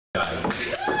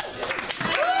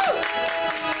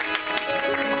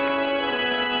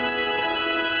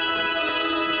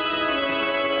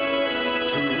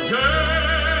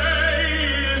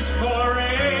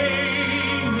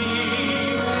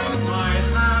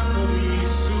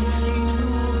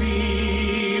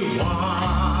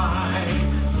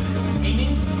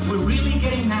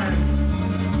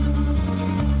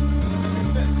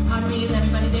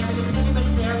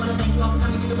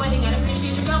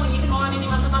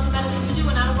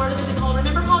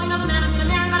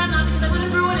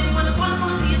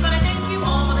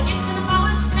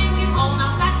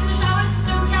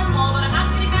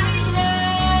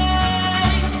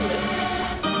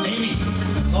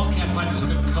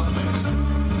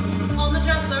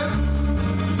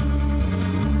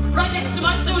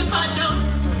my suicide note.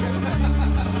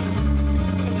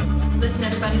 Listen,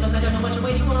 everybody, look, I don't know what you're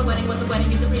waiting for. A wedding, what's a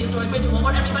wedding? It's a prehistoric ritual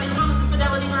where everybody promises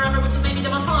fidelity forever, which is maybe the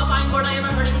most horrifying word I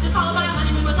ever heard. If you just followed by a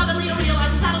honeymoon where suddenly you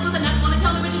realize it's saddled with a net, wanna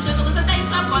kill me, which you should. So listen,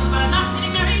 thanks, I want, but I'm not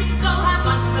getting married. Go have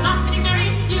lunch, cause I'm not getting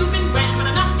married. You've been grand, but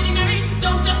I'm not getting married.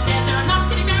 Don't just stand there, I'm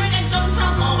not getting married. And don't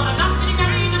tell Paul, but I'm not getting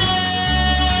married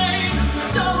today.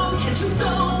 Go, can't you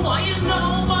go? Why is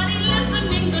nobody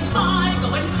listening? Goodbye,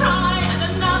 go and cry at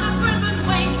another person's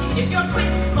wake. If you're quick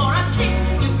for a kick,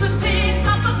 you could pick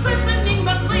up a christening,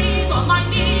 but please, on my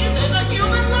knees, there's a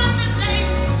human life at stake.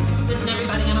 Listen,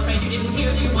 everybody, I'm afraid you didn't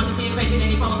hear. Do you want to see a crazy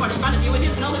lady fall apart in front of you? It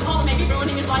isn't only Paul, maybe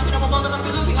ruining his life. You know, both of us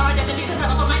be losing our identities. I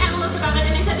telephoned my analyst about it,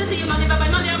 and he said to see you Monday, but by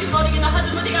Monday I'll be floating in the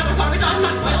Hudson with the outer garbage. I'm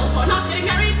not well for not getting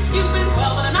married. You've been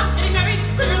 12, but I'm not getting married.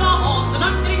 Clear the hall, 'cause I'm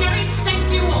not getting married. Thank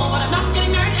you all, but I'm not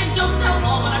getting married. And don't tell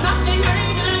all, but I'm not getting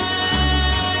married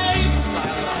today.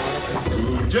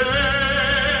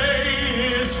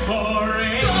 Today is for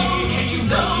a Go, can't you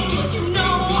go? Look, you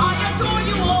know I adore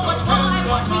you all, but why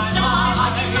watch me die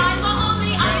like Eliza on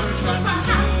the ice? But perhaps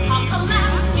I'll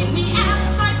collapse in the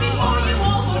amps right before you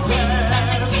all. So take back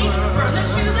the cake, burn the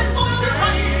shoes, and boil the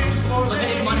rice. Look, I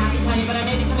didn't want to have to tell you, but I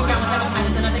may be coming down with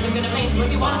hepatitis, and I think I'm gonna faint. So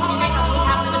if you want to see me make up what's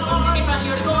happening, it's going to be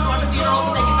funnier to go and watch a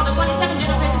funeral. Thank you for the 27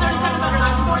 dinner plates, 37 butter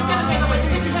knives, and 47 paperweights,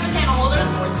 and 57 candle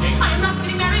holders. I am not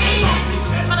getting married,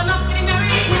 but I'm not getting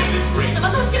married. Still,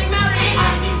 I'm not getting married.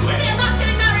 See, I'm not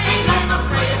getting married. I'm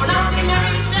afraid we're not getting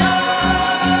married.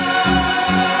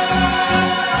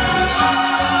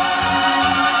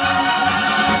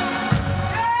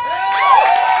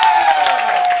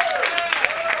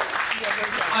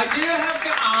 I do have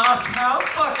to ask, how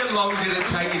fucking long did it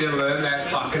take you to learn that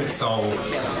fucking song?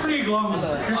 pretty long.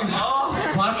 Oh,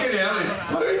 fucking hell, it's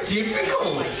so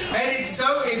difficult. And it's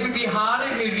so, it would be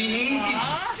harder, it would be easier to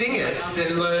sing it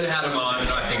than learn how to mime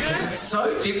it, I think, because it's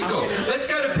so difficult. Let's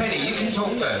go to Penny, you can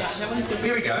talk first.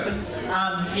 Here we go.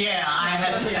 Yeah, I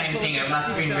had the same thing. It must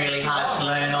have been really hard to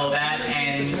learn all that,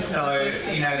 and so,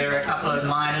 you know, there were a couple of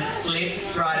minor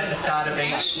slips right at the start of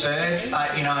each verse,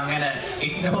 but, you know, I'm going to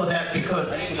ignore that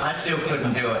because I still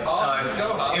couldn't do it.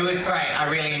 So it was great. I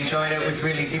really enjoyed it. It was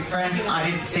really different. I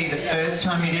didn't see the first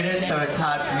time you did it, so it's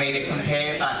hard for me to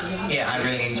compare, but yeah, I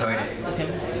really enjoyed it.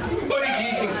 What did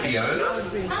you think, Fiona?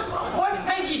 What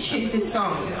made you choose this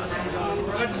song?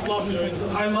 I just love it.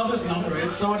 I love this number.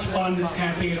 It's so much fun. It's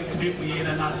campy. It's a bit weird,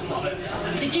 and I just love it.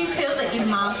 Did you feel that you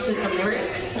mastered the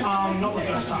lyrics? Not the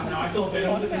first time. No, I feel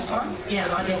better with it this time.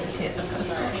 Yeah, I didn't see it the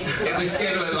first time. It was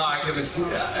definitely like, it was,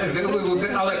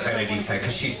 I'll let Vanity say,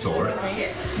 because she saw it.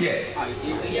 Yeah.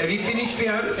 Have you finished,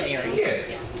 Fiona?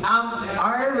 Yeah.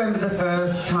 I remember the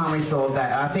first time we saw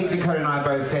that. I think Dakota and I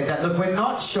both said that. Look, we're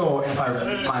not sure, if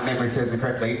my memory serves me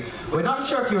correctly, we're not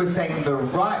sure if you were saying the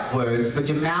right words, but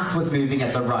your mouth was moving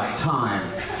at the right time.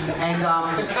 And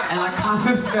I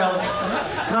kind of felt,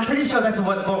 and I'm pretty sure that's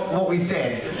what we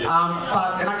said. And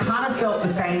I kind of felt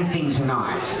the same thing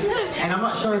tonight. And I'm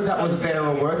not sure if that was better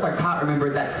or worse. I can't remember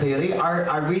it that clearly.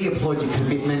 I really applaud your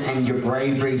commitment and your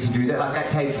bravery to do that. Like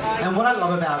that takes. And what I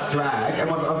love about drag and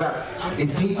what I love about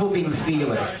is people being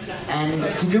fearless. And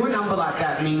to do a number like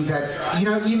that means that, you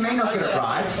know, you may not get it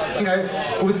right. You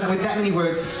know, with that many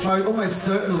words, almost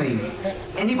certainly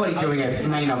anybody doing it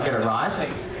may not get it right.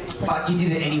 But you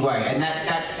did it anyway, and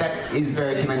that is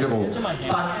very commendable.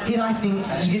 But did I think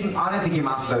you didn't? I don't think you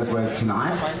mastered those words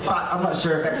tonight. But I'm not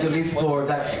sure if that's your list or if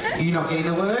that's you not getting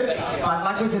the words. But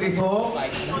like we said before,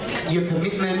 your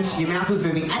commitment, your mouth was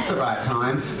moving at the right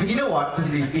time. But you know what?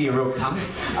 This is be a real cunt.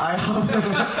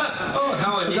 Oh,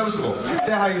 how unusual!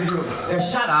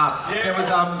 Shut up. Yeah.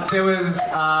 There was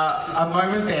a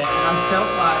moment there, and I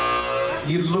felt like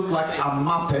you looked like a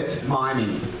Muppet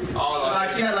miming. Oh,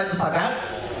 like you know, like just like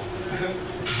that.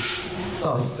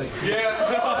 Sauce. Yeah.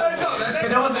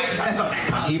 That's not that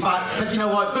cunty, but you know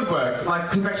what? Good work.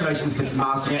 Like, congratulations for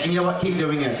mastering it. And you know what? Keep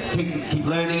doing it. Keep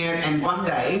learning it. And one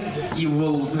day you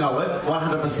will know it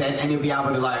 100%, and you'll be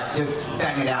able to like just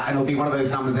bang it out, and it'll be one of those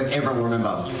numbers that everyone will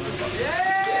remember.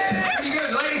 Yeah.